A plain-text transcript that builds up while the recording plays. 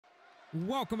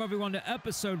Welcome everyone to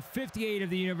episode 58 of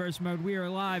the Universe Mode. We are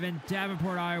live in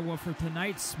Davenport, Iowa for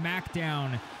tonight's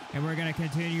Smackdown. And we're going to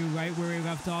continue right where we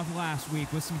left off last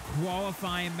week with some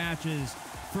qualifying matches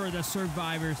for the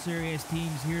Survivor Series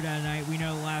teams here tonight. We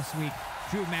know last week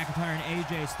Drew McIntyre and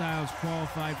AJ Styles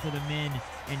qualified for the men,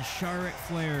 and Charlotte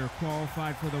Flair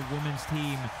qualified for the women's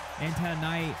team. And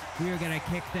tonight, we are going to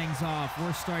kick things off.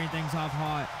 We're starting things off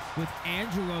hot with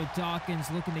Angelo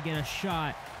Dawkins looking to get a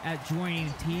shot at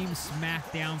joining Team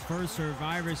Smackdown for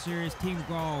Survivor Series. Team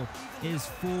Raw is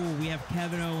full. We have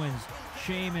Kevin Owens,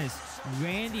 Sheamus,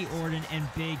 Randy Orton, and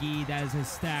Big E. That is a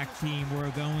stacked team.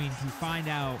 We're going to find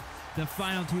out the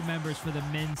final two members for the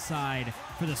men's side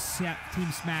for the Team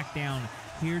Smackdown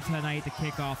here tonight to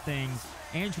kick off things.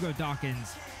 Angelo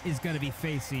Dawkins is going to be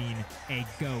facing a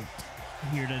GOAT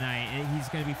here tonight. He's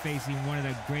going to be facing one of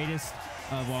the greatest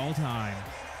of all time.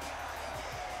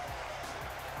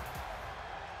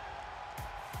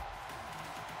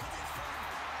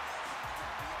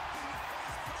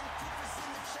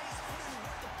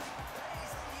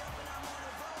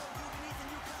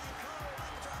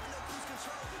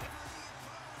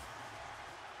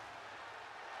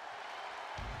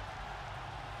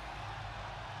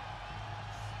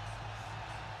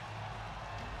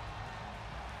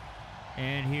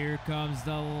 And here comes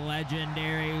the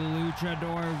legendary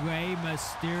luchador Rey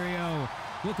Mysterio,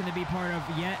 looking to be part of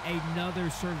yet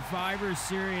another Survivor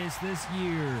Series this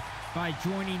year by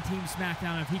joining Team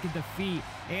Smackdown. If he can defeat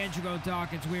Angelo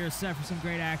Dawkins, we are set for some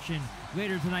great action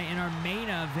later tonight in our main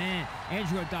event.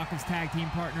 Angelo Dawkins' tag team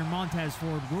partner Montez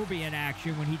will be in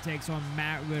action when he takes on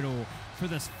Matt Riddle for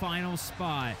this final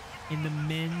spot in the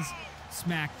men's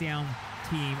Smackdown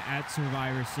team at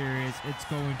Survivor Series. It's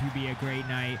going to be a great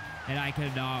night, and I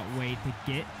cannot wait to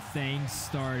get things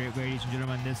started. Ladies and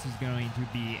gentlemen, this is going to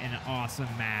be an awesome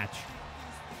match.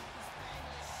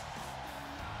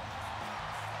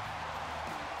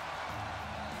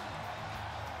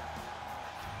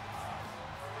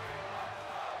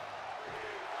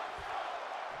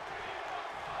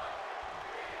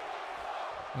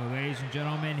 Well, ladies and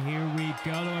gentlemen, here we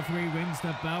go. The referee rings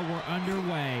the bell. We're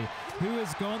underway. Who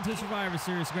is going to Survivor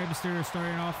Series? Rey Mysterio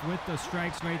starting off with the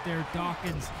strikes right there.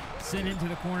 Dawkins sent into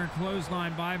the corner,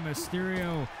 clothesline by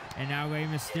Mysterio. And now Rey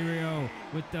Mysterio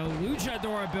with the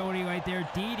luchador ability right there.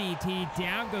 DDT,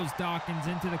 down goes Dawkins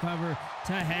into the cover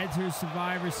to head to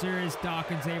Survivor Series.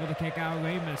 Dawkins able to kick out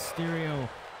Rey Mysterio.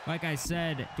 Like I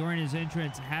said, during his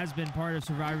entrance, has been part of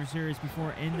Survivor Series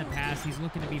before in the past. He's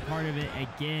looking to be part of it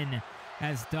again,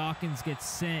 as Dawkins gets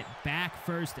sent back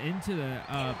first into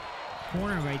the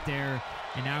corner right there.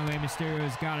 And now Rey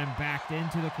Mysterio's got him backed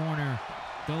into the corner.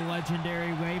 The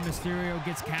legendary Rey Mysterio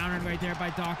gets countered right there by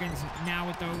Dawkins. Now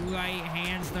with the right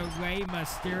hands, the Rey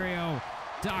Mysterio.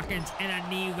 Dawkins and a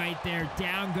knee right there.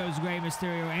 Down goes Rey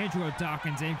Mysterio. Angelo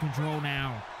Dawkins in control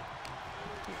now.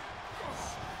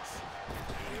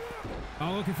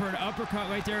 Oh, looking for an uppercut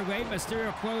right there. Rey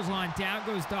Mysterio clothesline. Down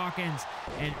goes Dawkins.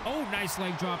 And oh, nice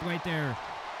leg drop right there.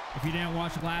 If you didn't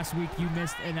watch last week, you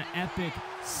missed an epic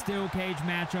steel cage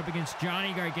matchup against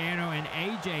Johnny Gargano and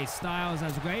AJ Styles,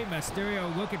 as Rey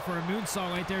Mysterio looking for a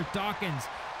moonsault right there. Dawkins,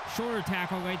 shoulder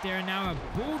tackle right there. And now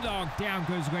a bulldog. Down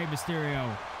goes Rey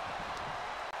Mysterio.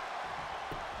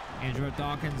 Angelo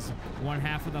Dawkins, one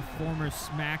half of the former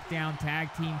Smackdown Tag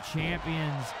Team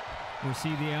Champions. We'll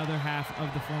see the other half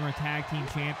of the former tag team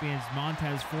champions,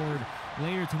 Montez Ford,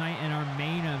 later tonight in our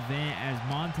main event, as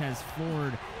Montez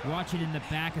Ford watching in the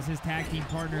back as his tag team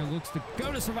partner looks to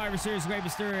go to Survivor Series. Rey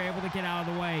Mysterio able to get out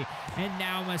of the way. And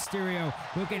now Mysterio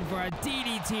looking for a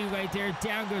DDT right there.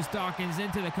 Down goes Dawkins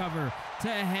into the cover to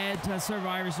head to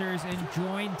Survivor Series and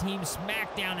join Team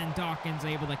Smackdown, and Dawkins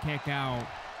able to kick out.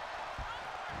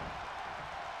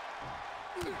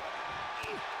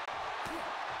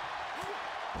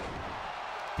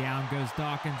 Down goes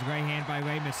Dawkins, right hand by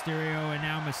Rey Mysterio, and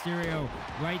now Mysterio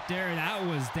right there. That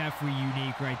was definitely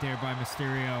unique right there by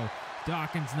Mysterio.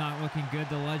 Dawkins not looking good.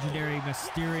 The legendary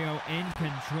Mysterio in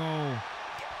control.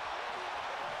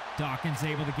 Dawkins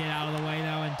able to get out of the way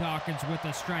though, and Dawkins with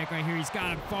the strike right here. He's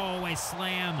got a fall away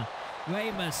slam.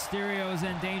 Rey Mysterio is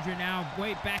in danger now.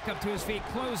 Wait, back up to his feet.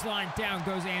 Clothesline, down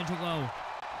goes Angelo.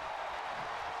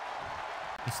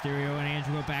 Mysterio and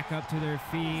Angelo back up to their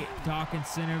feet. Dawkins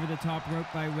sent over the top rope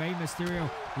by Rey Mysterio.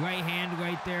 Right hand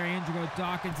right there. Angelo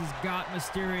Dawkins has got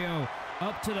Mysterio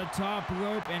up to the top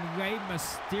rope, and Rey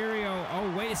Mysterio,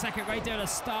 oh, wait a second, right there to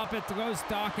stop it. Throws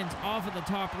Dawkins off of the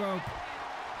top rope.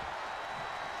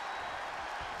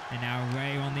 And now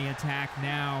Rey on the attack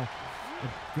now.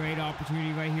 A great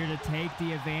opportunity right here to take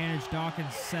the advantage.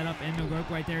 Dawkins set up in the rope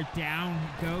right there. Down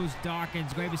goes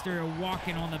Dawkins. Rey Mysterio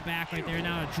walking on the back right there.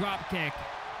 Now a drop kick.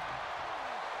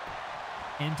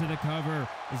 into the cover.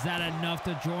 Is that enough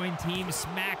to join Team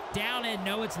Smackdown? And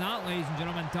no, it's not, ladies and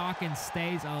gentlemen. Dawkins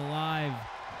stays alive.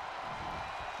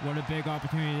 What a big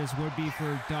opportunity this would be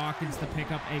for Dawkins to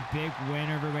pick up a big win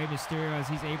over Rey Mysterio as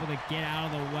he's able to get out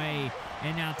of the way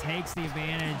and now takes the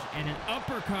advantage. And an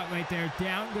uppercut right there.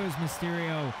 Down goes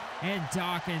Mysterio. And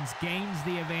Dawkins gains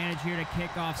the advantage here to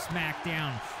kick off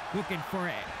SmackDown. Looking for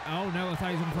it. Oh no, I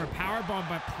thought he was looking for a powerbomb,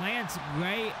 but plants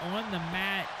Rey on the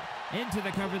mat into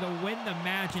the cover to win the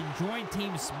match and join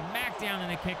Team SmackDown in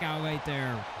a kick out right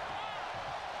there.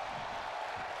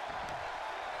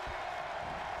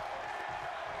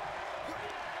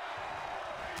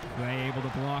 Rey able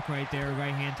to block right there,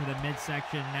 right hand to the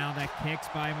midsection. Now that kicks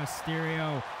by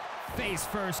Mysterio. Face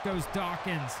first goes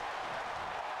Dawkins.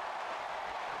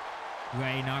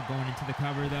 Rey not going into the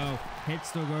cover though.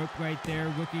 Hits the rope right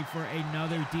there, looking for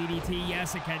another DDT.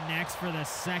 Yes, it connects for the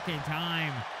second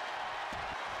time.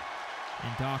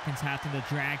 And Dawkins having to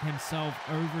drag himself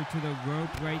over to the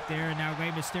rope right there. And now Rey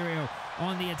Mysterio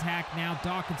on the attack. Now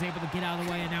Dawkins able to get out of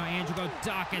the way. And now Angelo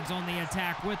Dawkins on the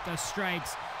attack with the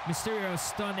strikes. Mysterio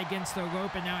stunned against the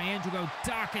rope. And now Angelo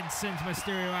Dawkins sends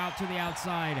Mysterio out to the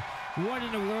outside. What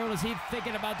in the world is he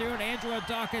thinking about doing? Angelo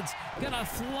Dawkins gonna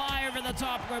fly over the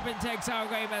top rope and takes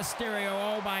out Rey Mysterio.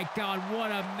 Oh my God,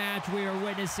 what a match we are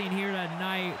witnessing here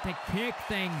tonight to kick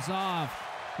things off.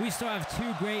 We still have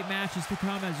two great matches to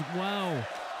come as well.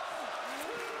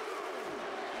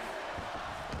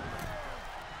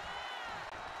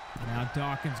 Now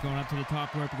Dawkins going up to the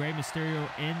top rope. Rey Mysterio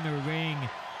in the ring.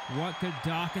 What could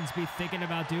Dawkins be thinking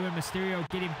about doing? Mysterio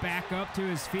getting back up to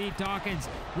his feet. Dawkins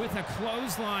with a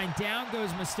clothesline. Down goes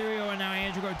Mysterio, and now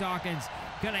Angelo Dawkins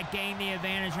gonna gain the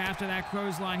advantage after that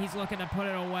clothesline. He's looking to put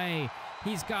it away.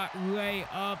 He's got Rey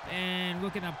up and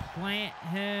looking to plant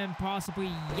him,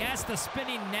 possibly. Yes, the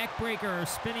spinning neck breaker, or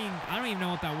spinning, I don't even know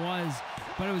what that was,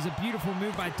 but it was a beautiful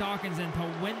move by Dawkins, and to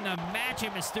win the match,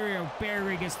 and Mysterio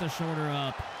barely gets the shoulder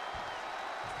up.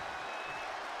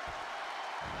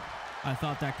 I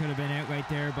thought that could have been it right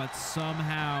there, but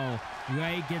somehow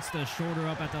Rey gets the shoulder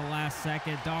up at the last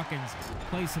second. Dawkins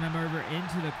placing him over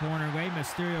into the corner. Rey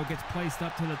Mysterio gets placed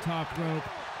up to the top rope.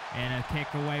 And a kick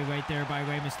away right there by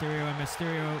Rey Mysterio. And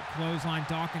Mysterio clothesline.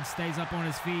 Dawkins stays up on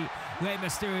his feet. Rey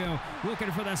Mysterio looking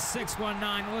for the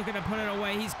 619. Looking to put it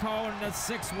away. He's calling the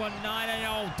 619. And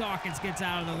oh, Dawkins gets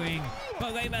out of the ring.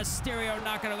 But Rey Mysterio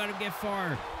not going to let him get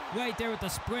far. Right there with the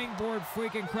springboard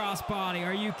freaking crossbody.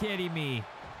 Are you kidding me?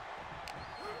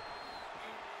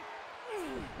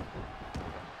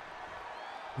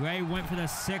 Rey went for the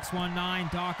 619.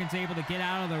 Dawkins able to get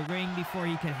out of the ring before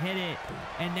he could hit it.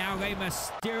 And now Rey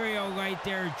Mysterio right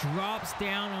there drops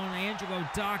down on Angelo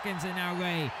Dawkins. And now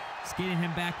Rey is getting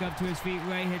him back up to his feet.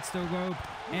 Rey hits the rope.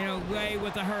 And Rey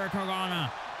with the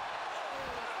Hurricanrana.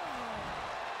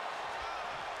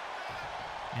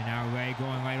 And now Rey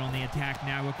going right on the attack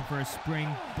now, looking for a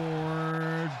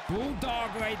springboard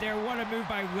bulldog right there. What a move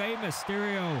by Rey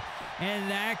Mysterio. And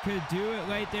that could do it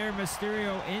right there.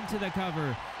 Mysterio into the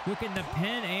cover. Looking to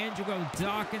pin Angelo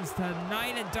Dawkins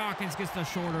tonight, and Dawkins gets the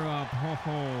shoulder up. Ho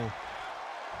ho.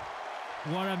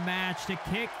 What a match to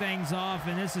kick things off,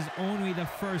 and this is only the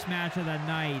first match of the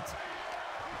night.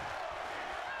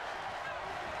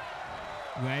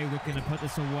 Rey looking to put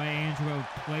this away. Angelo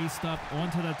placed up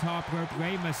onto the top rope.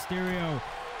 Rey Mysterio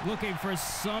looking for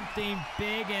something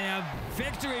big, and a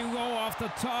victory roll off the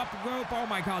top rope. Oh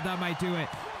my God, that might do it.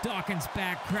 Dawkins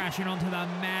back crashing onto the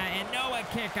mat, and no, a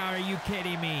kick out. Are you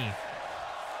kidding me?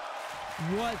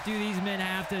 What do these men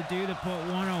have to do to put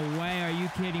one away? Are you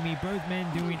kidding me? Both men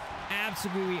doing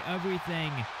absolutely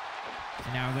everything.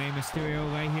 And now Rey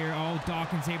Mysterio right here. Oh,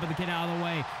 Dawkins able to get out of the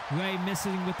way. Rey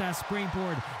missing with that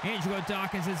springboard. Angelo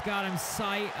Dawkins has got him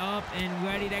sight up and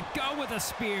ready to go with a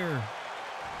spear.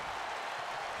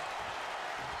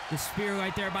 The spear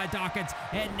right there by Dawkins.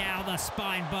 And now the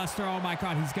spine buster. Oh my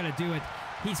God, he's going to do it.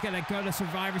 He's going to go to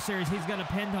Survivor Series. He's going to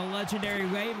pin the legendary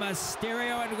Rey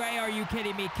Mysterio. And Rey, are you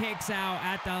kidding me? Kicks out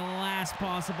at the last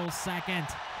possible second.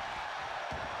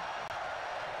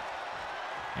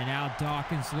 And now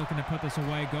Dawkins looking to put this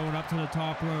away, going up to the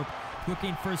top rope,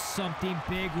 looking for something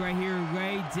big right here.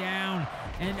 Rey down,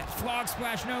 and frog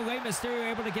splash. No, Rey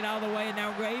Mysterio able to get out of the way, and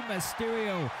now Rey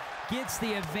Mysterio gets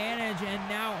the advantage, and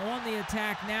now on the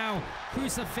attack now.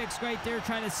 Crucifix right there,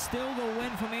 trying to steal the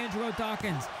win from Angelo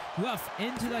Dawkins. Rough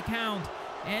into the count,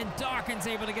 and Dawkins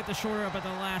able to get the shoulder up at the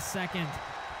last second.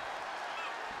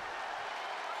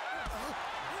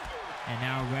 And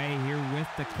now Rey here with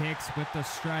the kicks, with the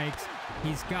strikes.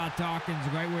 He's got Dawkins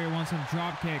right where he wants him.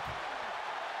 Drop kick.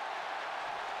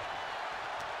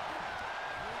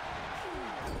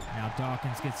 Now now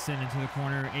Dawkins gets sent into the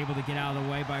corner, able to get out of the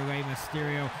way by Rey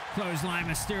Mysterio. Clothesline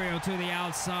Mysterio to the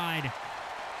outside.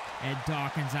 And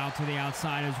Dawkins out to the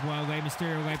outside as well. Rey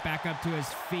Mysterio right back up to his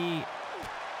feet.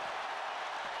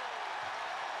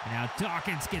 And now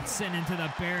Dawkins gets sent into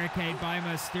the barricade by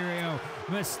Mysterio.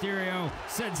 Mysterio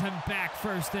sends him back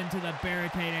first into the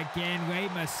barricade again. Rey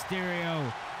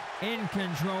Mysterio in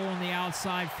control on the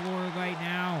outside floor right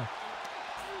now.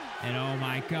 And oh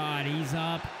my God, he's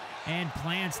up and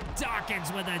plants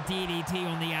Dawkins with a DDT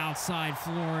on the outside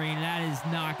flooring. That is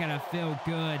not going to feel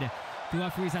good. The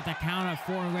referee's at the count of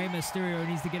 4. Rey Mysterio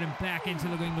needs to get him back into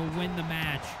the ring to win the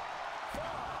match.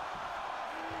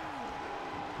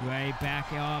 Rey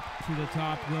back up to the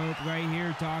top rope right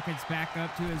here. Dawkins back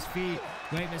up to his feet.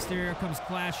 Rey Mysterio comes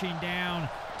clashing down.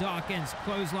 Dawkins,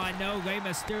 clothesline, no. Rey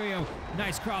Mysterio,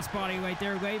 nice crossbody right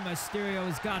there. Rey Mysterio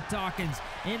has got Dawkins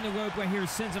in the rope right here,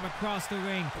 sends him across the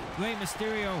ring. Rey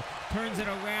Mysterio turns it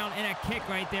around and a kick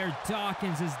right there.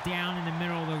 Dawkins is down in the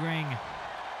middle of the ring.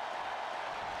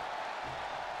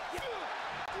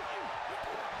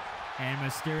 And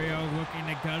Mysterio looking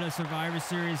to gut a Survivor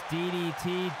Series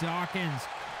DDT. Dawkins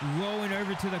rolling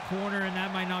over to the corner, and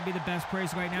that might not be the best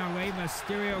place right now. Rey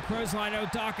Mysterio, clothesline. Oh,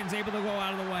 Dawkins able to roll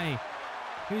out of the way.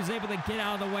 He was able to get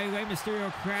out of the way. Rey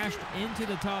Mysterio crashed into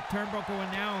the top turnbuckle,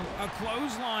 and now a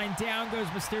clothesline. Down goes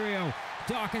Mysterio.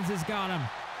 Dawkins has got him.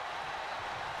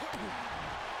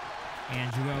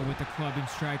 Angelo with the clubbing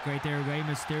strike right there. Rey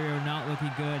Mysterio not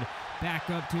looking good. Back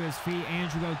up to his feet.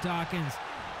 Angelo, Dawkins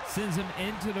sends him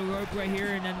into the rope right here,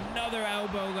 and another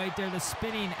elbow right there. The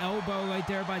spinning elbow right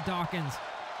there by Dawkins.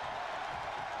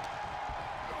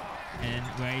 And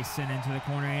Rey sent into the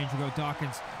corner. Angelo,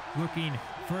 Dawkins looking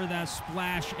for that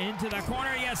splash into the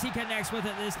corner. Yes, he connects with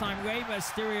it this time. Rey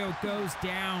Mysterio goes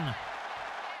down.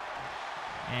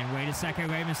 And wait a second,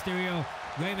 Rey Mysterio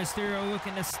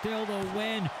looking to steal the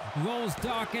win. Rolls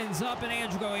Dawkins up, and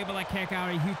Angelo able to kick out.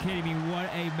 Are you kidding me? What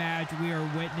a match we are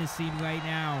witnessing right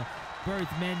now. Both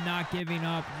men not giving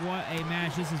up. What a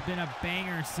match. This has been a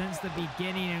banger since the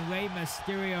beginning. And Rey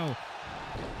Mysterio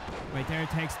right there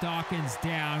takes Dawkins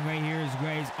down. Right here is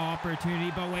Rey's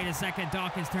opportunity. But wait a second.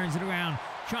 Dawkins turns it around,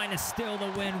 trying to steal the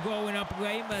win. Rolling up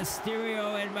Rey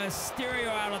Mysterio, and Mysterio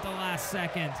out at the last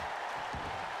second.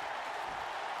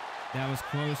 That was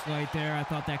close right there. I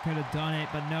thought that could have done it,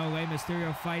 but no. Rey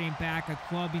Mysterio fighting back. A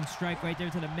clubbing strike right there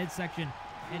to the midsection.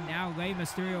 And now Rey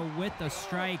Mysterio with the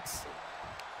strikes.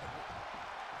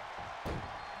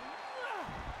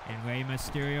 And Rey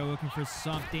Mysterio looking for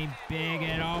something big.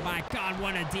 And oh my God,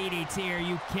 what a DDT. Are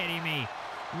you kidding me?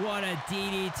 What a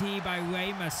DDT by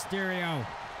Rey Mysterio.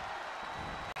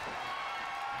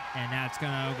 And that's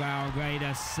going to allow Rey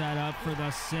to set up for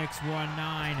the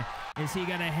 619. Is he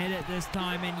going to hit it this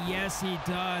time? And yes, he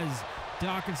does.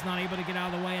 Dawkins not able to get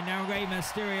out of the way. And now Rey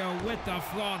Mysterio with the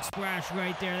frog splash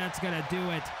right there. That's going to do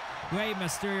it. Rey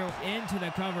Mysterio into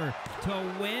the cover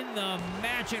to win the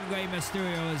match, and Rey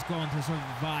Mysterio is going to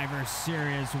Survivor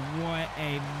Series. What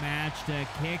a match to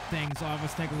kick things off.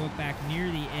 Let's take a look back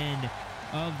near the end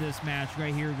of this match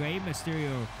right here. Rey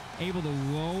Mysterio able to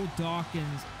roll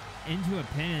Dawkins into a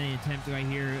pin attempt right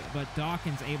here, but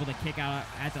Dawkins able to kick out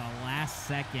at the last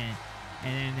second.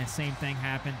 And then the same thing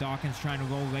happened. Dawkins trying to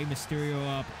roll Rey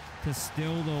Mysterio up to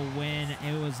steal the win.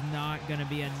 It was not going to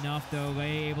be enough, though.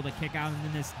 Rey able to kick out, and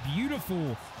then this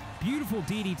beautiful, beautiful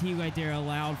DDT right there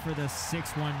allowed for the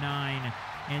 619.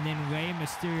 And then Rey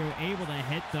Mysterio able to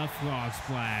hit the frog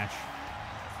splash.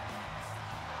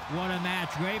 What a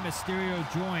match. Rey Mysterio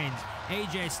joins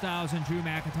AJ Styles and Drew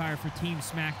McIntyre for Team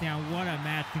Smackdown. What a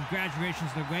match.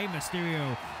 Congratulations to Rey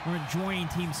Mysterio for joining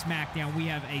Team Smackdown. We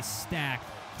have a stacked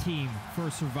team for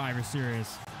Survivor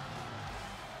Series.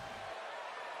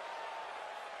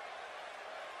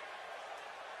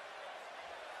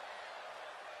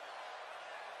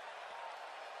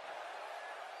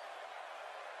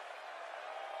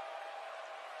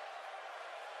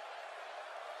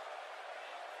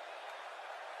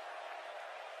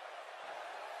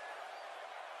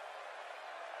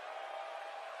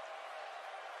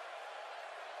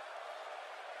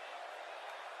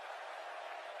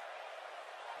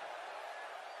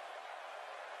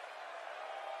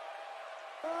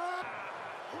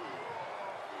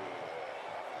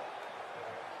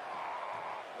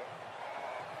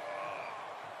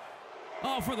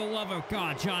 Oh, for the love of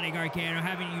God, Johnny Gargano,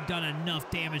 haven't you done enough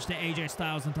damage to AJ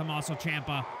Styles and Tommaso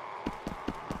Ciampa?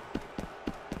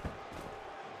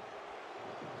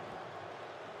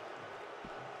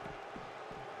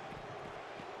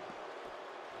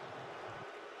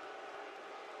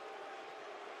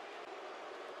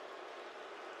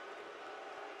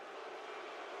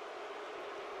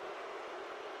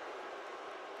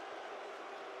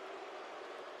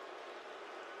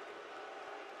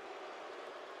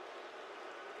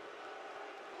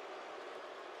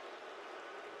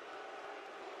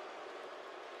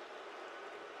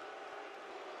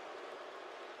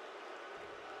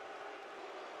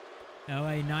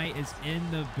 LA Knight is in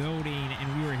the building,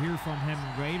 and we will hear from him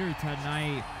later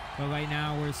tonight. But right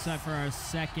now, we're set for our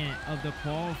second of the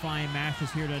qualifying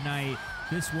matches here tonight.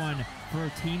 This one for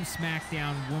Team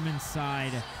SmackDown women's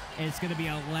side. It's going to be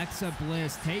Alexa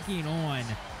Bliss taking on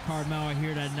Carmella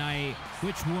here tonight.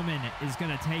 Which woman is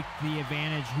going to take the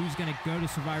advantage? Who's going to go to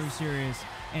Survivor Series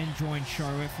and join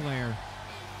Charlotte Flair?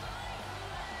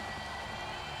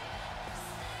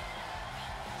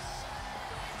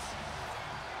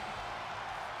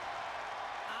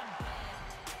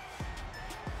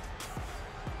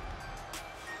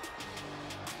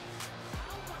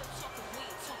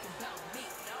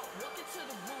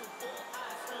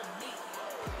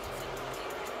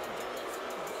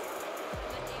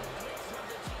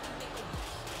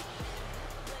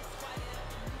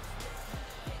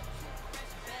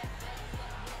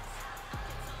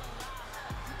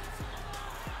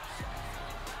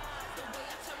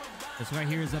 This right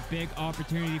here is a big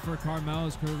opportunity for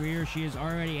Carmella's career. She has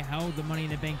already held the Money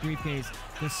in the Bank briefcase,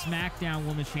 the SmackDown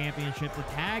Women's Championship, the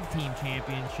Tag Team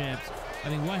Championships. I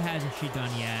mean, what hasn't she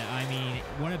done yet? I mean,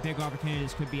 what a big opportunity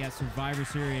this could be at Survivor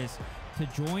Series to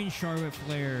join Charlotte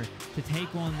Flair, to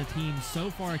take on the team so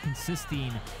far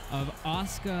consisting of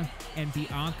Asuka and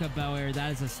Bianca Belair.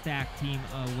 That is a stacked team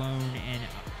alone, and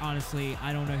honestly,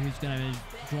 I don't know who's going to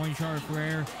join Charlotte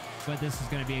Flair, but this is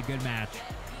going to be a good match.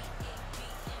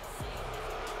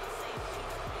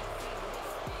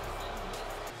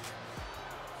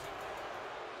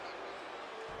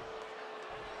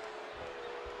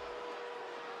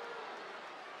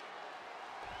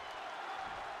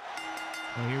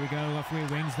 Well, here we go.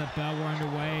 Referee rings the bell. We're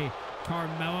underway.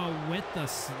 Carmella with the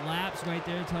slaps right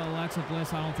there to Alexa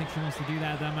Bliss. I don't think she wants to do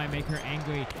that. That might make her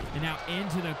angry. And now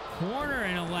into the corner,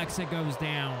 and Alexa goes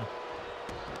down.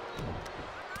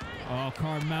 Oh,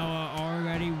 Carmella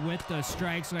already with the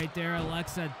strikes right there.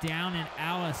 Alexa down and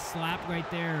out. A slap right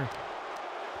there.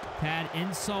 Had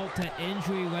insult to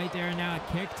injury right there. And now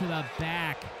a kick to the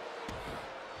back.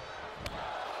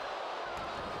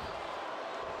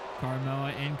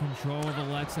 Carmella in control of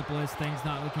Alexa Bliss. Things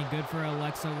not looking good for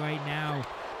Alexa right now.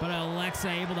 But Alexa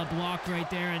able to block right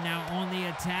there. And now on the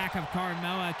attack of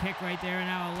Carmella. A kick right there. And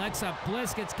now Alexa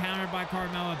Bliss gets countered by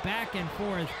Carmella. Back and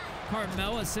forth.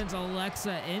 Carmella sends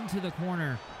Alexa into the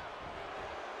corner.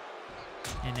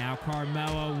 And now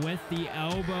Carmella with the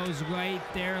elbows right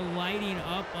there. Lighting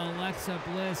up Alexa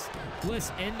Bliss.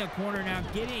 Bliss in the corner now.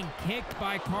 Getting kicked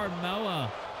by Carmella.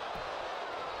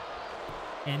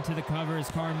 Into the cover is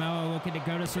Carmella, looking to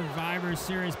go to Survivor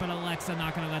Series, but Alexa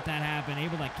not going to let that happen.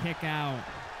 Able to kick out.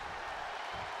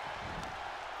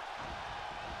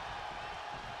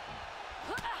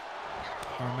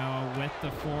 Carmella with the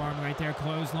forearm right there.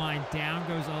 Clothesline. Down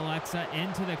goes Alexa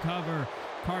into the cover.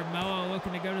 Carmella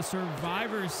looking to go to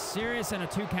Survivor Series, and a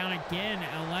 2 count again.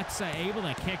 Alexa able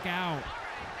to kick out.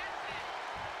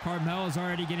 Carmella's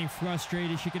already getting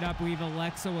frustrated. She could not believe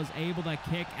Alexa was able to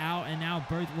kick out, and now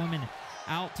both women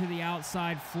out to the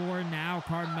outside floor. Now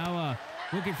Carmella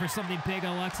looking for something big.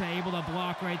 Alexa able to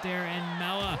block right there, and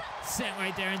Mella sent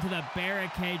right there into the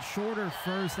barricade. Shoulder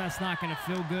first. That's not going to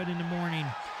feel good in the morning.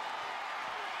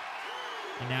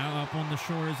 And now up on the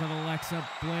shoulders of Alexa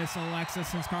Bliss. Alexa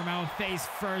sends Carmella face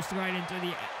first right into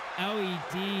the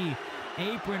LED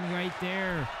apron right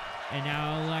there. And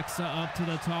now Alexa up to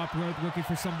the top rope looking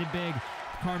for something big.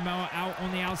 Carmella out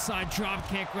on the outside. Drop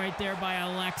kick right there by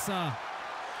Alexa.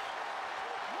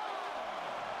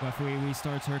 Referee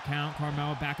restarts her count.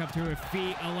 Carmella back up to her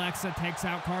feet. Alexa takes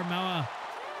out Carmella.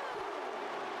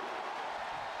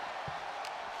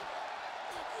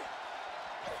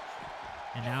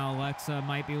 And now Alexa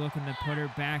might be looking to put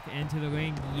her back into the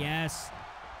ring. Yes.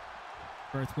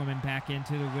 Birth woman back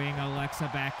into the ring. Alexa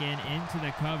back into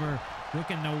the cover.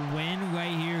 Looking to win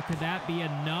right here. Could that be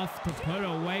enough to put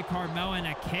away Carmella in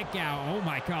a kick out? Oh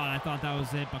my God, I thought that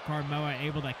was it, but Carmella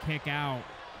able to kick out.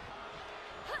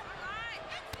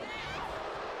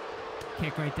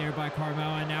 Kick right there by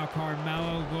Carmella. And now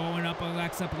Carmella going up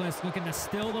Alexa Bliss, looking to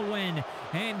steal the win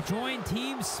and join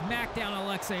Team SmackDown.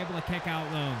 Alexa able to kick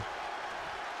out low.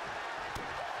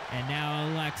 And now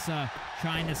Alexa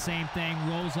trying the same thing,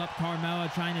 rolls up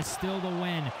Carmella, trying to steal the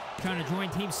win, trying to join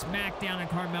Team SmackDown, and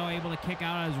Carmella able to kick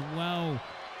out as well.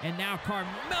 And now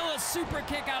Carmella super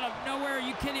kick out of nowhere. Are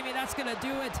you kidding me? That's going to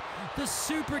do it. The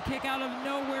super kick out of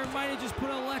nowhere might have just put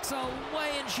Alexa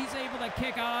away, and she's able to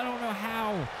kick out. I don't know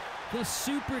how. The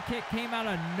super kick came out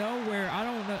of nowhere. I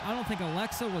don't know. I don't think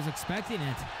Alexa was expecting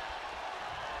it.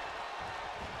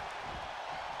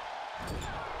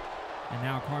 And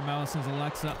now Carmella sends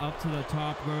Alexa up to the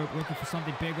top rope, looking for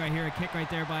something big right here. A kick right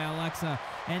there by Alexa.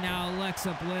 And now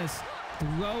Alexa Bliss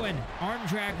throwing arm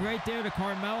drag right there to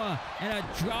Carmella, and a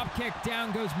drop kick.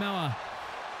 Down goes Mella.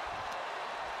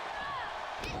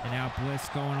 And now Bliss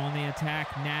going on the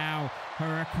attack now.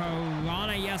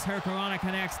 Hurricanrana, yes, Hurricanrana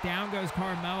connects. Down goes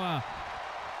Carmella.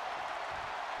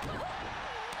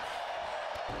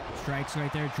 Strikes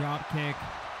right there, drop kick.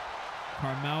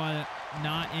 Carmella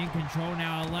not in control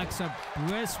now. Alexa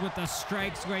Bliss with the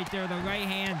strikes right there. The right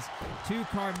hands to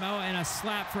Carmella and a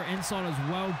slap for insult as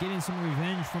well, getting some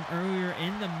revenge from earlier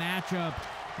in the matchup.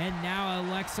 And now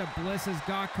Alexa Bliss has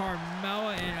got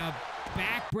Carmella in a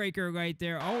backbreaker right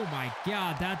there. Oh my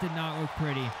God, that did not look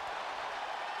pretty.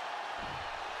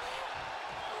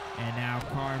 And now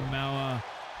Carmella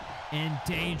in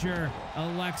danger.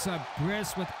 Alexa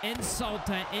Bliss with insult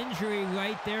to injury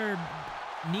right there.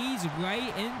 Knees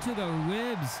right into the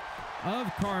ribs of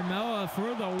Carmella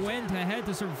for the win to head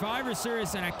to Survivor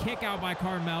Series, and a kick out by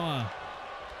Carmella.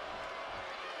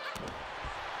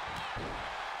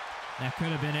 That could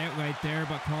have been it right there,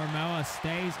 but Carmella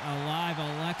stays alive.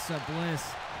 Alexa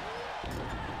Bliss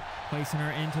placing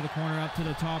her into the corner, up to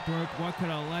the top rope. What could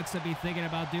Alexa be thinking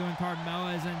about doing?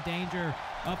 Carmella is in danger.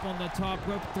 Up on the top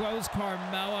rope, throws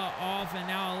Carmella off, and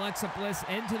now Alexa Bliss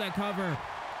into the cover.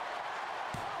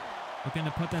 Looking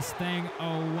to put this thing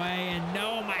away, and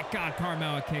no, oh my God,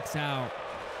 Carmella kicks out.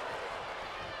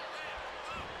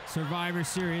 Survivor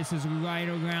Series is right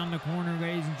around the corner,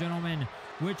 ladies and gentlemen.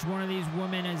 Which one of these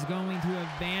women is going to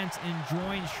advance and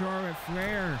join Charlotte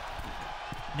Flair?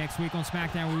 Next week on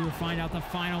SmackDown, we will find out the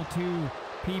final two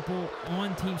people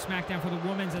on Team SmackDown for the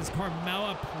women's as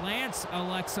Carmella plants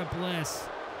Alexa Bliss.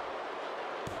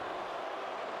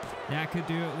 That could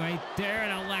do it right there,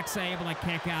 and Alexa able to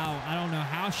kick out. I don't know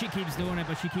how she keeps doing it,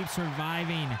 but she keeps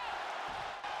surviving.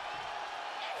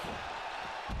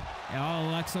 Oh,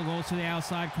 Alexa goes to the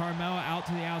outside. Carmella out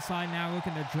to the outside now,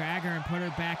 looking to drag her and put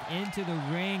her back into the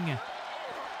ring.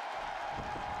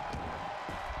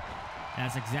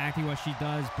 That's exactly what she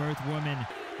does. Birth woman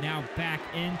now back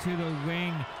into the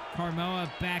ring. Carmella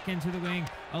back into the ring.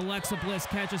 Alexa Bliss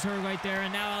catches her right there,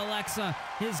 and now Alexa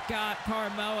has got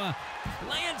Carmella.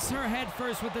 Plants her head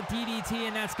first with the DDT,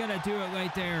 and that's going to do it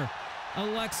right there.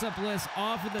 Alexa Bliss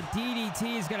off of the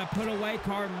DDT is going to put away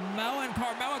Carmella, and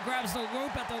Carmella grabs the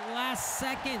rope at the last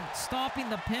second, stopping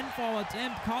the pinfall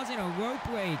attempt, causing a rope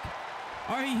break.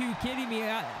 Are you kidding me?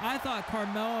 I thought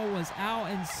Carmella was out,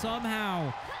 and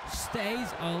somehow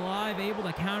stays alive, able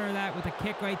to counter that with a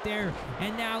kick right there.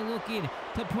 And now looking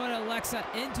to put Alexa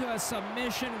into a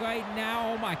submission right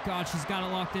now. Oh my God, she's got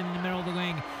it locked in the middle of the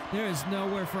ring. There is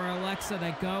nowhere for Alexa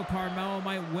to go. Carmella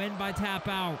might win by tap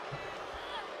out.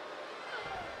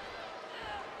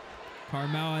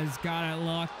 Carmella has got it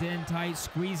locked in tight,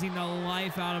 squeezing the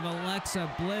life out of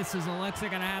Alexa Bliss. Is Alexa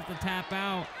going to have to tap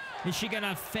out? Is she going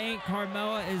to faint?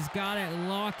 Carmella has got it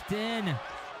locked in.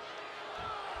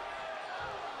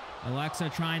 Alexa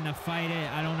trying to fight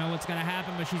it. I don't know what's going to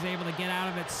happen, but she's able to get out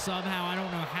of it somehow. I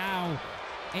don't know how.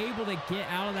 Able to get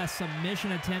out of that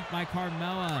submission attempt by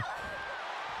Carmella.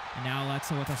 And now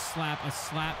Alexa with a slap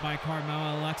by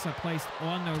Carmella. Alexa placed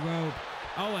on the rope.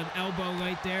 Oh, an elbow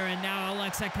right there, and now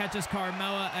Alexa catches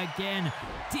Carmella again.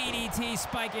 DDT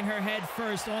spiking her head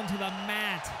first onto the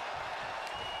mat.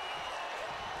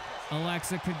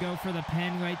 Alexa could go for the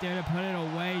pin right there to put it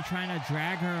away, trying to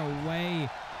drag her away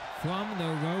from the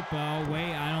rope. Oh,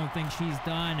 wait, I don't think she's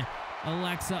done.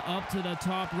 Alexa up to the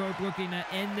top rope, looking to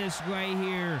end this right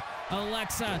here.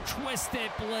 Alexa,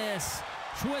 Twisted Bliss.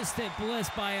 Twisted Bliss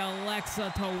by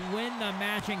Alexa to win the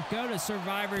match and go to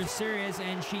Survivor Series,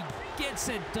 and she gets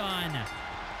it done.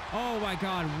 Oh my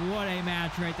God, what a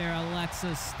match right there.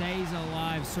 Alexa stays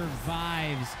alive,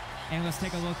 survives. And let's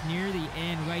take a look near the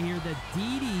end right here. The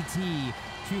DDT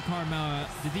to Carmella.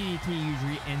 The DDT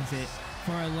usually ends it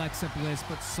for Alexa Bliss,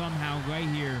 but somehow right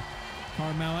here,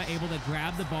 Carmella able to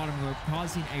grab the bottom rope,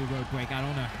 causing a rope break. I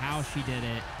don't know how she did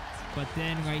it. But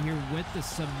then right here with the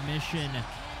submission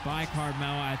by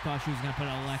Carmella, I thought she was going to put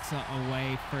Alexa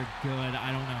away for good.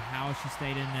 I don't know how she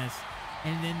stayed in this.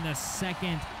 And then the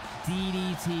second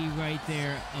DDT right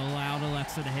there allowed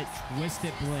Alexa to hit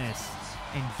Twisted Bliss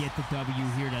and get the W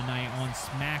here tonight on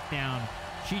SmackDown.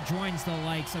 She joins the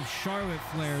likes of Charlotte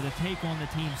Flair to take on the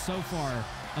team so far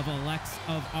of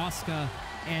Asuka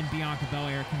and Bianca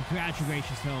Belair.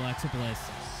 Congratulations to Alexa Bliss.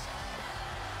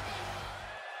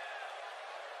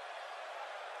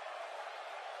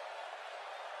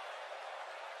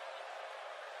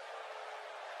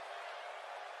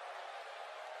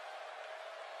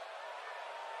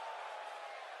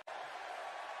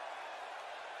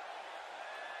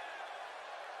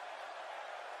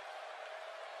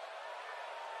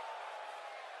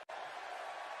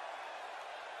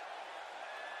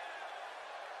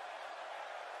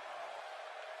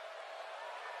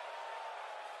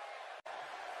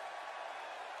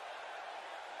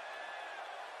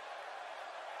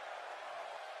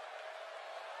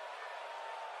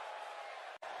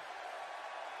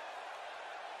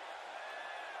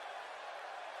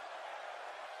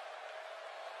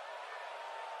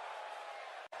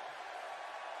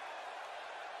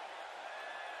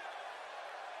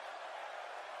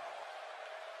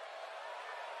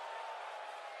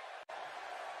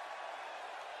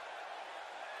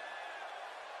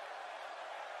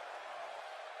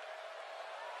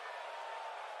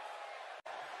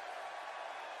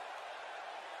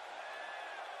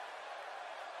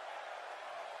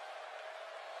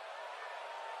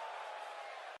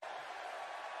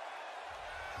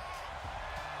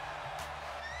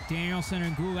 Danielson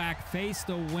and Gulak face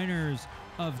the winners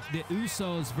of the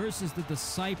Usos versus the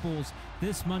Disciples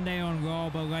this Monday on Raw.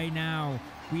 But right now,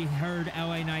 we heard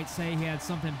LA Knight say he had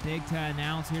something big to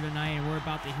announce here tonight, and we're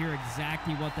about to hear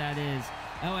exactly what that is.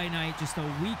 LA Knight just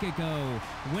a week ago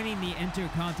winning the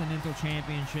Intercontinental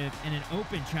Championship in an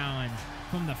open challenge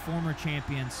from the former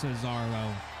champion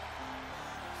Cesaro.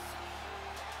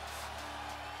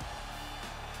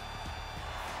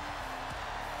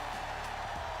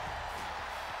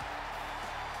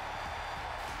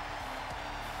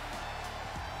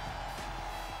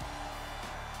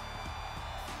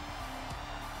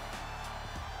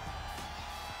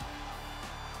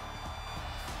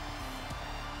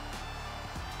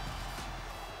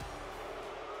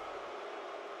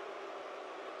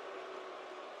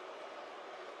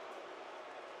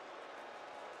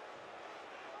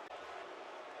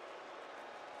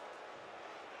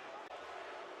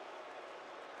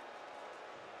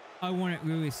 I wouldn't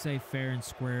really say fair and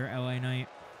square, LA Knight.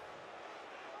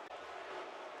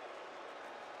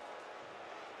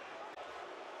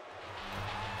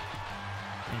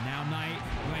 And now Knight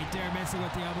right there missing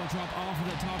with the elbow drop off of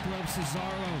the top rope.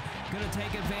 Cesaro gonna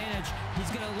take advantage.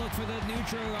 He's gonna look for the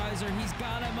neutralizer. He's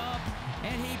got him up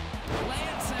and he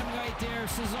plants him right there.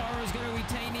 Cesaro's gonna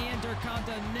retain the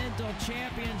Intercontinental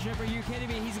Championship. Are you kidding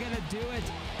me? He's gonna do it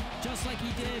just like he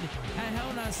did at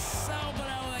Hell in a Cell. But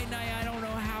LA Knight, I don't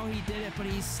know how he did it, but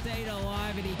he stayed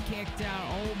alive and he kicked out.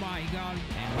 Oh my God.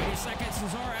 And wait a second,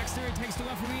 Cesaro exterior takes the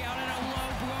referee out, and a low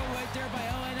blow right there by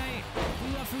LA Knight. The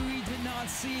referee did not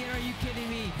see it. Are you kidding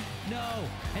me? No.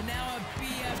 And now a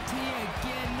BFT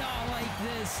again. Not like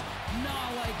this.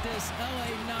 Not like this. LA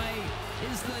Knight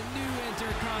is the new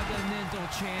Intercontinental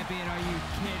Champion. Are you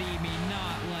kidding me?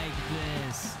 Not like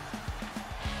this.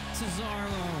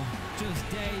 Cesaro, just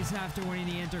days after winning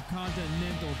the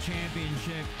Intercontinental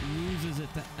Championship, loses it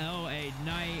to LA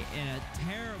Knight in a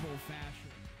terrible fashion.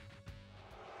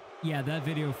 Yeah, that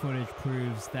video footage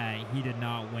proves that he did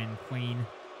not win clean.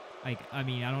 Like, I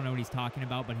mean, I don't know what he's talking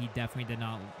about, but he definitely did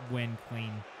not win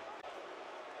clean.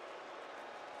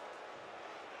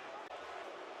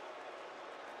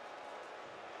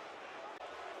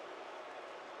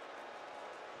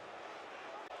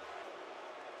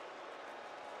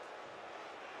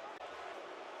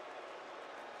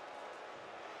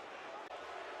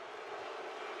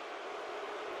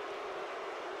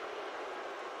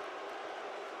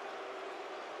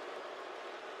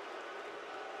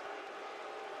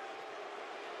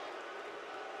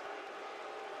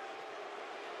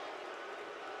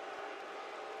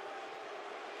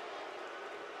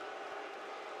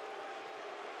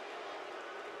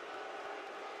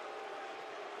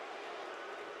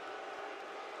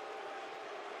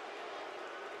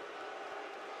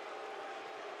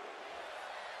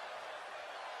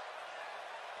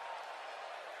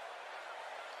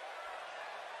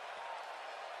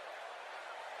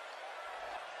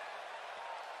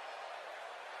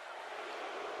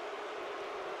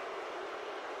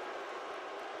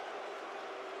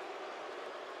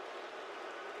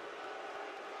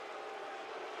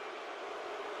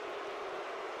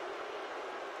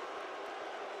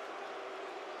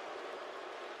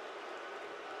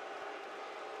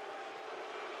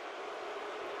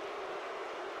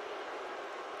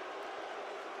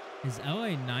 Is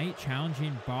LA Knight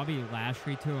challenging Bobby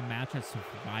Lashley to a match at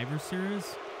Survivor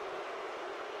Series?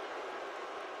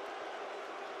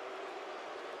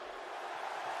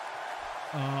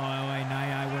 Oh, LA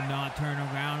Knight, I will not turn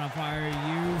around if I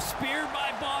were you. Speared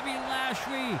by Bobby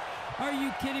Lashley. Are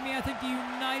you kidding me? I think the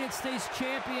United States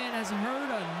Champion has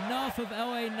heard enough of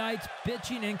LA Knight's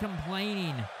bitching and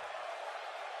complaining.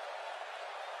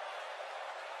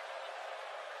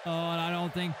 Oh, and I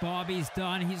don't think Bobby's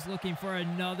done. He's looking for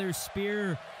another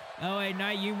spear. LA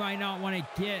Knight, you might not want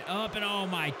to get up. And oh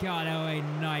my God, LA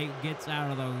Knight gets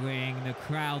out of the ring. The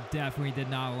crowd definitely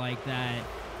did not like that.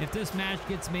 If this match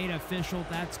gets made official,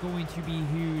 that's going to be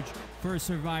huge for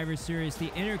Survivor Series.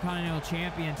 The Intercontinental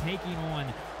Champion taking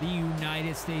on the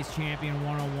United States Champion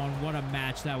one-on-one. What a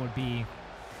match that would be.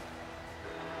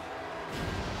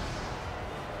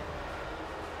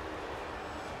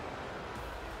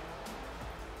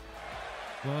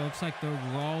 Well, it looks like the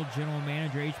Raw General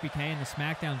Manager HBK and the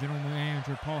Smackdown General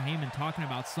Manager Paul Heyman talking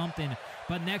about something.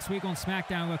 But next week on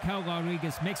SmackDown, Raquel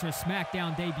Rodriguez makes her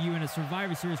SmackDown debut in a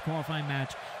Survivor Series qualifying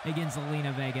match against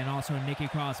Zelina Vega. And also Nikki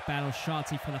Cross battles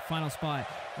Shotzi for the final spot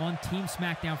on Team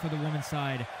SmackDown for the women's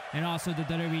side. And also the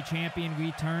WWE Champion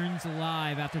returns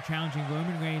live after challenging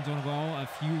Roman Reigns on Raw a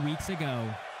few weeks ago.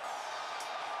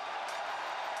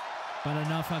 But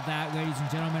enough of that, ladies and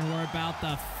gentlemen. We're about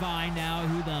to find out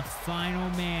who the final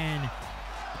man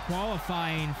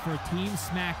qualifying for Team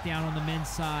Smackdown on the men's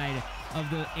side of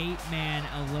the 8-man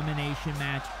elimination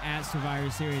match at Survivor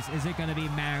Series. Is it going to be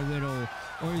Matt Riddle,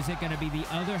 or is it going to be the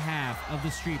other half of the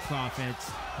Street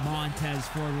Profits, Montez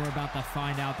Ford? We're about to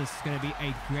find out. This is going to be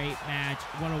a great match.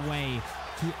 What a way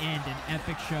to end an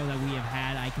epic show that we have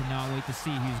had. I cannot wait to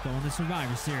see who's going to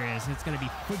Survivor Series. It's going to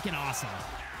be freaking awesome.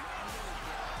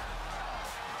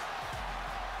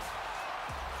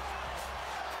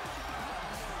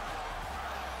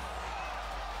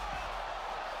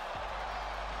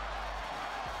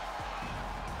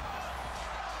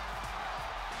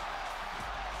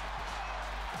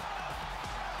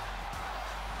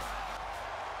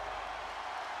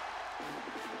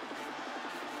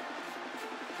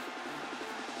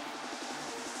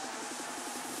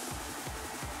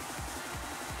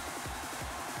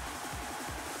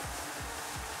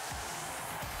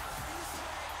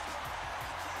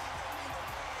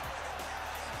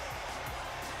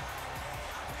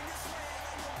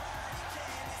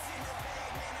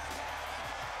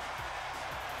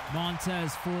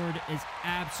 Montez Ford is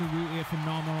absolutely a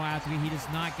phenomenal athlete. He does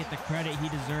not get the credit he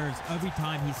deserves every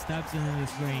time he steps into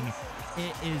this ring.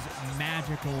 It is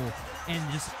magical, and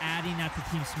just adding that to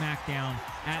Team Smackdown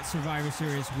at Survivor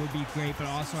Series would be great, but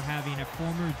also having a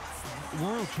former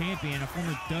world champion, a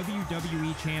former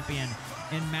WWE champion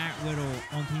in Matt Riddle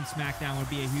on Team Smackdown would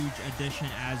be a huge addition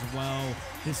as well.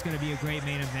 This is going to be a great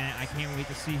main event. I can't wait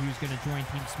to see who's going to join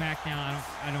Team Smackdown.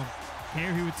 I don't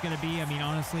care who it's going to be. I mean,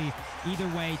 honestly, either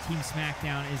way, Team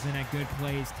Smackdown is in a good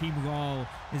place. Team Raw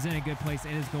is in a good place.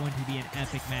 It is going to be an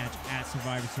epic match at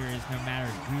Survivor Series no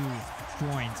matter who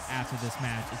joins after this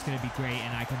match. It's going to be great,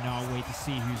 and I cannot wait to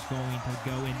see who's going to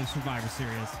go into Survivor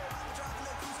Series.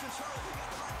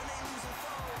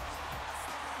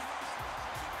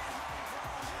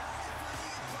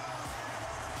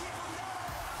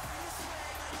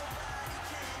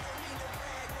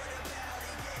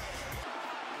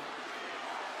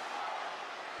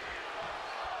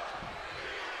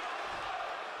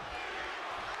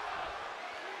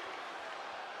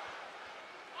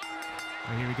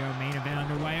 Here we go, main event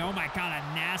underway. Oh my God,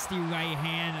 a nasty right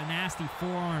hand, a nasty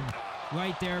forearm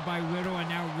right there by Riddle, and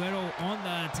now Riddle on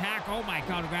the attack. Oh my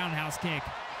God, roundhouse kick.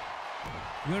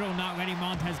 Riddle not letting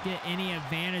Montez get any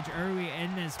advantage early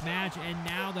in this match, and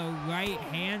now the right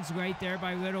hands right there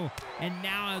by Riddle, and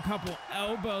now a couple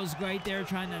elbows right there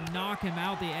trying to knock him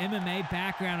out. The MMA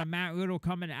background of Matt Riddle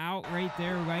coming out right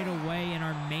there right away in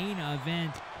our main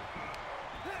event.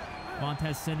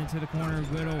 Montez sent into the corner.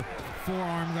 Riddle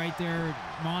forearm right there.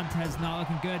 Montez not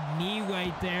looking good. Knee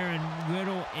right there, and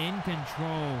Riddle in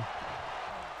control.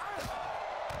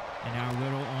 And now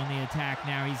Riddle on the attack.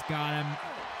 Now he's got him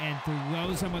and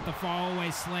throws him with the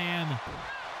fallaway slam.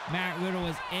 Matt Riddle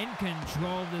is in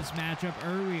control of this matchup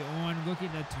early on, looking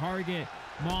to target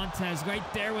Montez right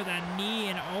there with a knee,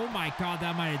 and oh my God,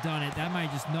 that might have done it. That might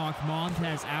have just knocked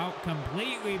Montez out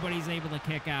completely, but he's able to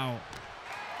kick out.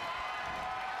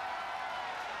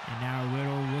 And now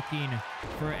Riddle looking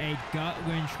for a gut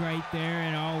wrench right there.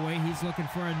 And oh wait, he's looking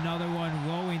for another one,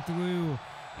 rolling through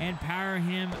and power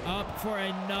him up for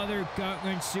another gut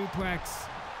wrench suplex.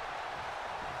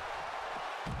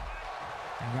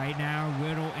 And right now,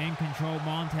 Riddle in control.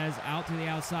 Montez out to the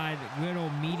outside. Riddle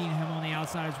meeting him on the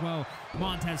outside as well.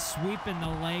 Montez sweeping the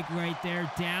leg right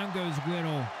there. Down goes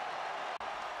Riddle.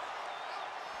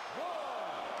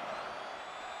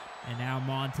 And now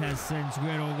Montez sends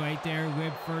Riddle right there,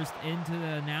 rib first into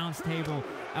the announce table.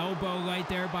 Elbow right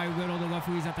there by Riddle. The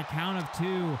referee's at the count of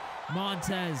 2.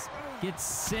 Montez gets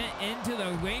sent into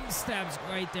the ring steps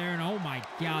right there. And oh my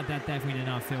God, that definitely did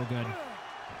not feel good.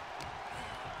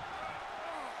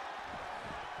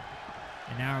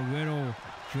 And now Riddle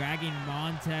dragging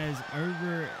Montez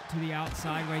over to the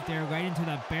outside right there, right into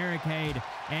the barricade.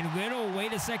 And Riddle,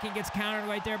 wait a second, gets countered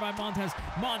right there by Montez.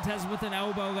 Montez with an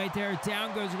elbow right there.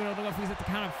 Down goes Riddle. The referee's at the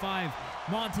count of 5.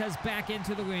 Montez back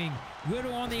into the ring.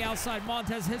 Riddle on the outside.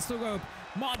 Montez hits the rope.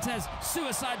 Montez,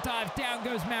 suicide dive. Down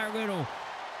goes Matt Riddle.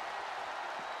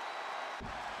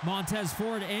 Montez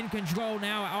Ford in control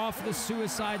now off the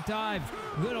suicide dive.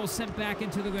 Riddle sent back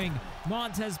into the ring.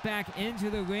 Montez back into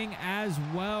the ring as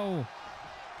well.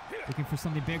 Looking for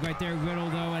something big right there. Riddle,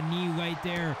 though, a knee right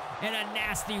there. And a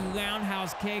nasty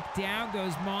roundhouse kick. Down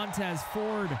goes Montez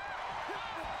Ford.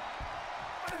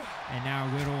 And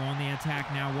now Riddle on the attack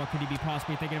now. What could he be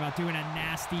possibly thinking about doing? A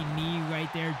nasty knee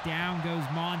right there. Down goes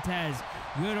Montez.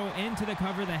 Riddle into the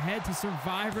cover of the head to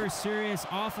Survivor Series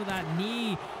off of that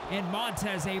knee. And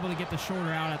Montez able to get the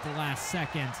shoulder out at the last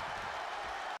second.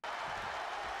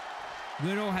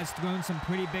 Riddle has thrown some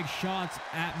pretty big shots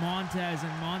at Montez,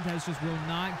 and Montez just will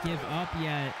not give up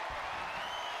yet.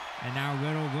 And now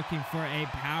Riddle looking for a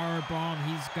power bomb.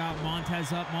 He's got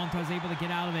Montez up. Montez able to get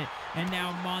out of it. And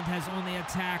now Montez on the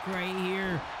attack right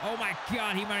here. Oh my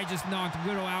God, he might have just knocked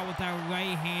Riddle out with that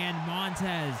right hand.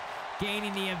 Montez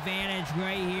gaining the advantage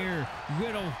right here.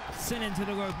 Riddle sent into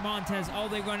the rope. Montez, oh,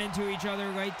 they run into each other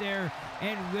right there.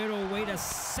 And Riddle, wait a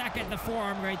second, the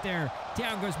forearm right there.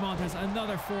 Down goes Montez,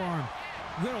 another forearm.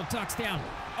 Riddle ducks down.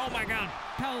 Oh my God,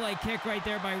 Pele kick right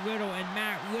there by Riddle, and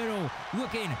Matt Riddle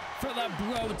looking for the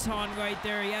Broton right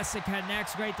there. Yes, it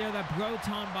connects right there. The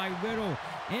Broton by Riddle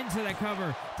into the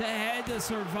cover to head to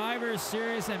Survivor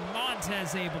Series, and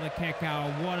Montez able to kick out.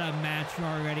 What a match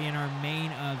already in our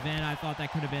main event. I thought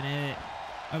that could have been it.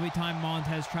 Every time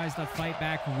Montez tries to fight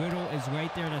back, Riddle is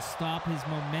right there to stop his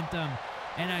momentum.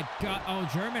 And a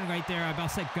German right there. I about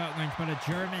to say gut wrench, but a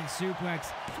German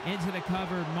suplex into the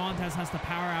cover. Montez has to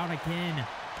power out again.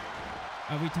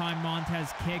 Every time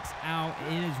Montez kicks out,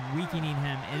 it is weakening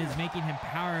him. It is making him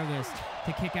powerless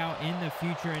to kick out in the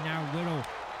future. And now Riddle,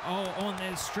 on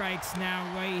the strikes now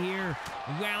right here.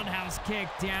 Roundhouse kick,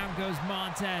 down goes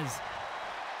Montez.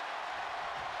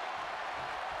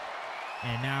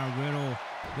 And now Riddle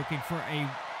looking for a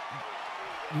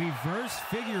reverse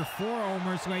figure four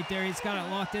almost right there. He's got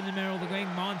it locked in the middle of the ring.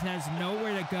 Montez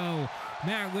nowhere to go.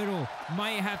 Matt Riddle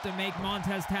might have to make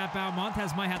Montez tap out.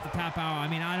 Montez might have to tap out. I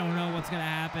mean, I don't know what's going to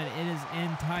happen. It is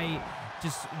in tight.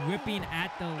 Just ripping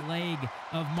at the leg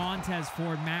of Montez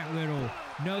Ford. Matt Riddle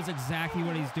knows exactly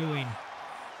what he's doing.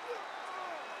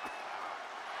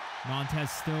 Montez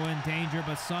still in danger,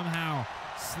 but somehow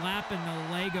slapping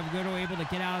the leg of Riddle, able to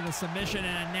get out of the submission,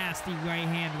 and a nasty right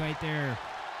hand right there.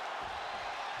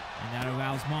 And that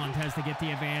allows Montez to get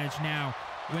the advantage now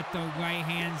with the right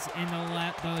hands and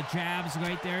the jabs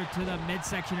right there to the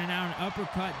midsection, and now an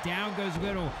uppercut. Down goes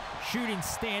Riddle,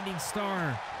 standing shooting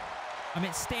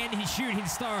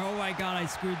star. Oh my God, I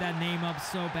screwed that name up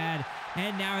so bad.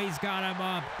 And now he's got him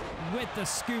up with the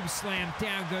scoop slam.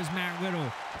 Down goes Matt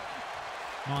Riddle.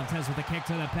 Montez with a kick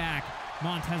to the back.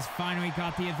 Montez finally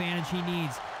got the advantage he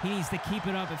needs. He needs to keep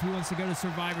it up if he wants to go to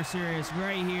Survivor Series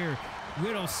right here.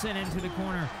 Riddle sent into the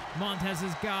corner. Montez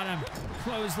has got him.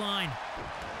 Clothesline.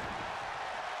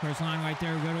 Clothesline right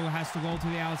there. Riddle has to roll to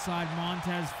the outside.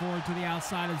 Montez forward to the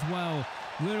outside as well.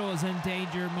 Riddle is in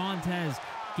danger. Montez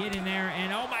getting there.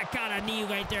 And oh my God, a knee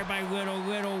right there by Riddle.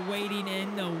 Riddle waiting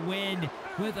in the wind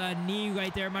with a knee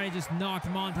right there. Might have just knocked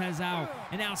Montez out.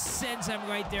 And now sends him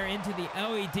right there into the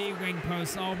LED ring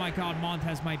post. Oh my God,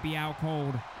 Montez might be out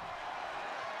cold.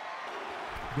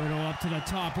 Riddle up to the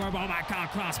top rope. Oh my God,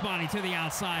 crossbody to the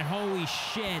outside. Holy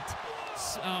shit.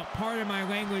 Pardon my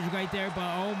language right there, but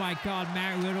oh my God,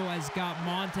 Matt Riddle has got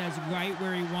Montez right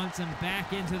where he wants him,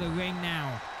 back into the ring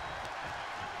now.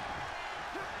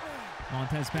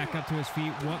 Montez back up to his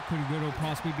feet. What could Riddle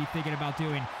possibly be thinking about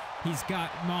doing? He's got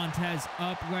Montez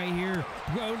up right here.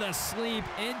 Go to sleep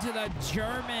into the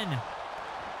German.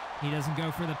 He doesn't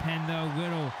go for the pin though.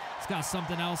 Riddle has got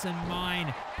something else in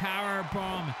mind. Power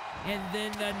bomb. And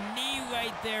then the knee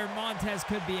right there. Montez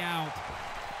could be out.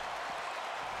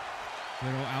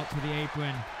 Riddle out to the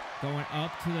apron. Going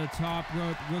up to the top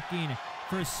rope. Looking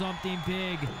for something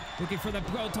big. Looking for the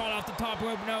Broton off the top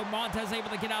rope. No, Montez able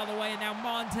to get out of the way. And now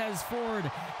Montez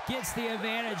Ford gets the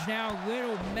advantage. Now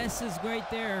Riddle misses right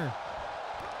there.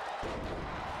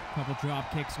 Couple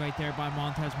drop kicks right there by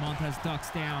Montez. Montez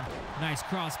ducks down. Nice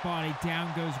crossbody.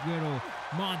 Down goes Riddle.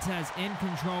 Montez in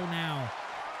control now.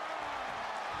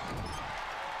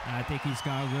 I think he's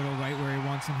got Riddle right where he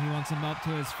wants him. He wants him up to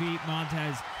his feet.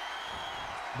 Montez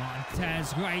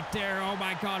right there. Oh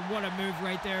my God, what a move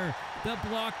right there. The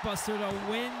blockbuster to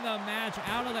win the match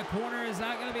out of the corner. Is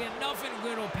that going to be enough? And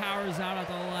Riddle powers out at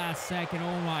the last second.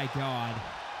 Oh my God.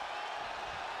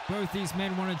 Both these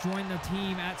men want to join the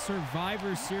team at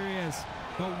Survivor Series.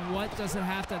 But what does it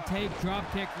have to take? Drop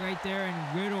kick right there,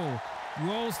 and Riddle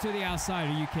rolls to the outside.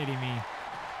 Are you kidding me?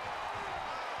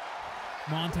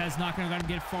 Montez not going to let him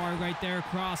get far right there.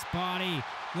 Cross body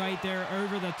right there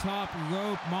over the top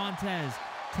rope. Montez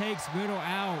takes Riddle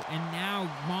out, and now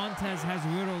Montez has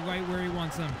Riddle right where he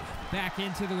wants him. Back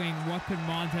into the ring. What could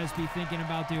Montez be thinking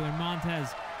about doing?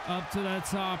 Montez up to the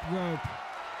top rope.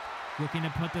 Looking to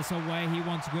put this away. He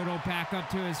wants Riddle back up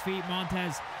to his feet.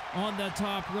 Montez on the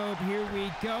top rope. Here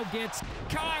we go. Gets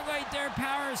caught right there.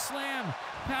 Power slam.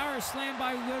 Power slam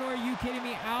by Riddle. Are you kidding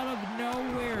me? Out of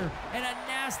nowhere. And a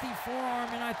nasty forearm.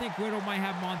 And I think Riddle might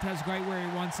have Montez right where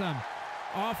he wants him.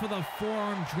 Off of the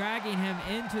forearm, dragging him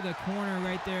into the corner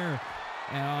right there.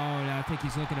 And I think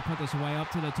he's looking to put this away.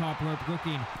 Up to the top rope.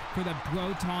 Looking for the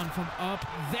Broton from up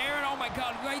there. And oh my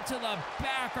God, right to the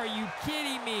back. Are you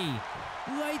kidding me?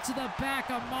 right to the back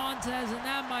of Montez, and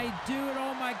that might do it.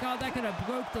 Oh my God, that could have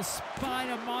broke the spine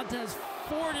of Montez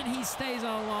Ford, and he stays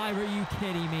alive. Are you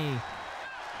kidding me?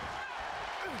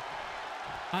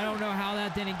 I don't know how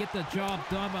that didn't get the job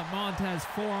done, but Montez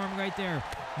forearm right there.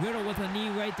 Riddle with a knee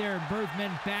right there. Both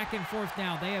men back and forth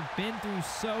now. They have been through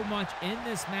so much in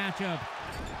this matchup.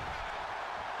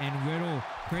 And Riddle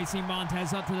tracing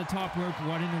Montez up to the top rope.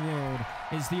 What in the world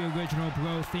is the original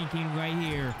bro thinking right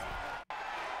here?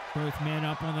 Both men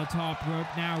up on the top rope.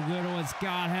 Now Riddle has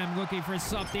got him looking for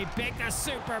something big. The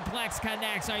superplex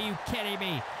connects. Are you kidding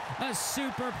me? A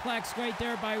superplex right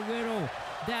there by Riddle.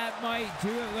 That might do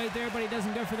it right there, but he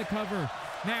doesn't go for the cover.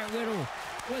 Matt Riddle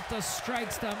with the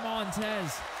strikes to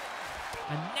Montez.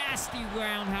 A nasty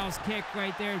roundhouse kick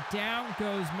right there. Down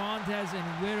goes Montez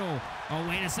and Riddle. Oh,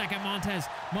 wait a second, Montez.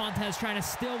 Montez trying to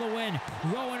steal the win.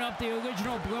 Rolling up the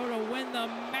original bro to win the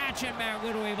match, and Matt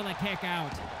Riddle able to kick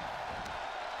out.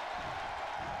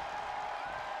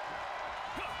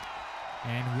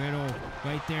 And Riddle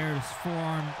right there, his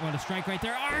forearm, what a strike right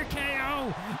there.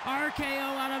 RKO!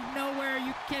 RKO out of nowhere. Are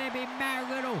you kidding me? Matt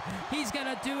Riddle, he's going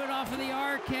to do it off of the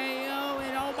RKO.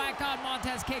 And oh my God,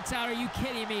 Montez kicks out. Are you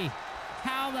kidding me?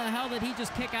 How the hell did he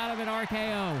just kick out of an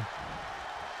RKO?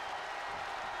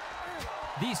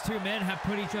 These two men have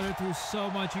put each other through so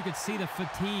much. You could see the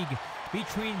fatigue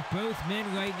between both men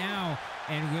right now.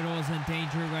 And Riddle is in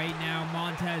danger right now.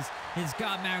 Montez has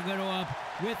got Matt Riddle up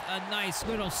with a nice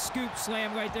little scoop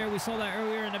slam right there. We saw that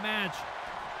earlier in the match.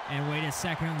 And wait a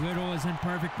second, Riddle is in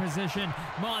perfect position.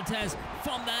 Montez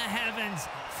from the heavens,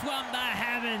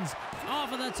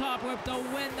 off of the top rope to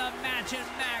win the match, and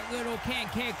Matt Riddle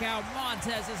can't kick out.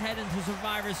 Montez is heading to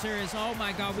Survivor Series. Oh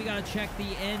my God, we gotta check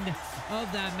the end of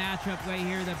that matchup right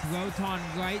here. The Broton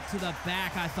right to the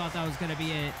back. I thought that was gonna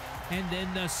be it. And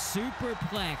then the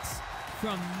superplex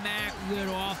from Matt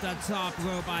Riddle off the top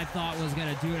rope, I thought was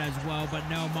going to do it as well, but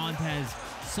no, Montez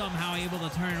somehow able to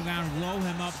turn around, roll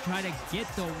him up, try to get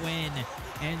the win,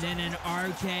 and then an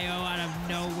RKO out of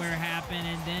nowhere happened,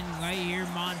 and then right here,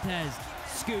 Montez,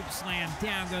 scoop slam,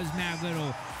 down goes Matt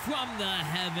Riddle from the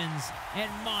heavens, and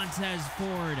Montez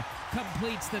Ford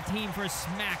completes the team for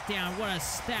Smackdown. What a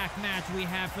stacked match we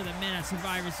have for the men at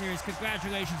Survivor Series.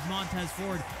 Congratulations, Montez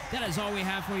Ford. That is all we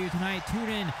have for you tonight. Tune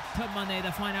in to Monday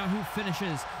to find out who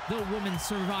finishes the Women's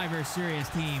Survivor Series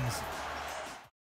teams.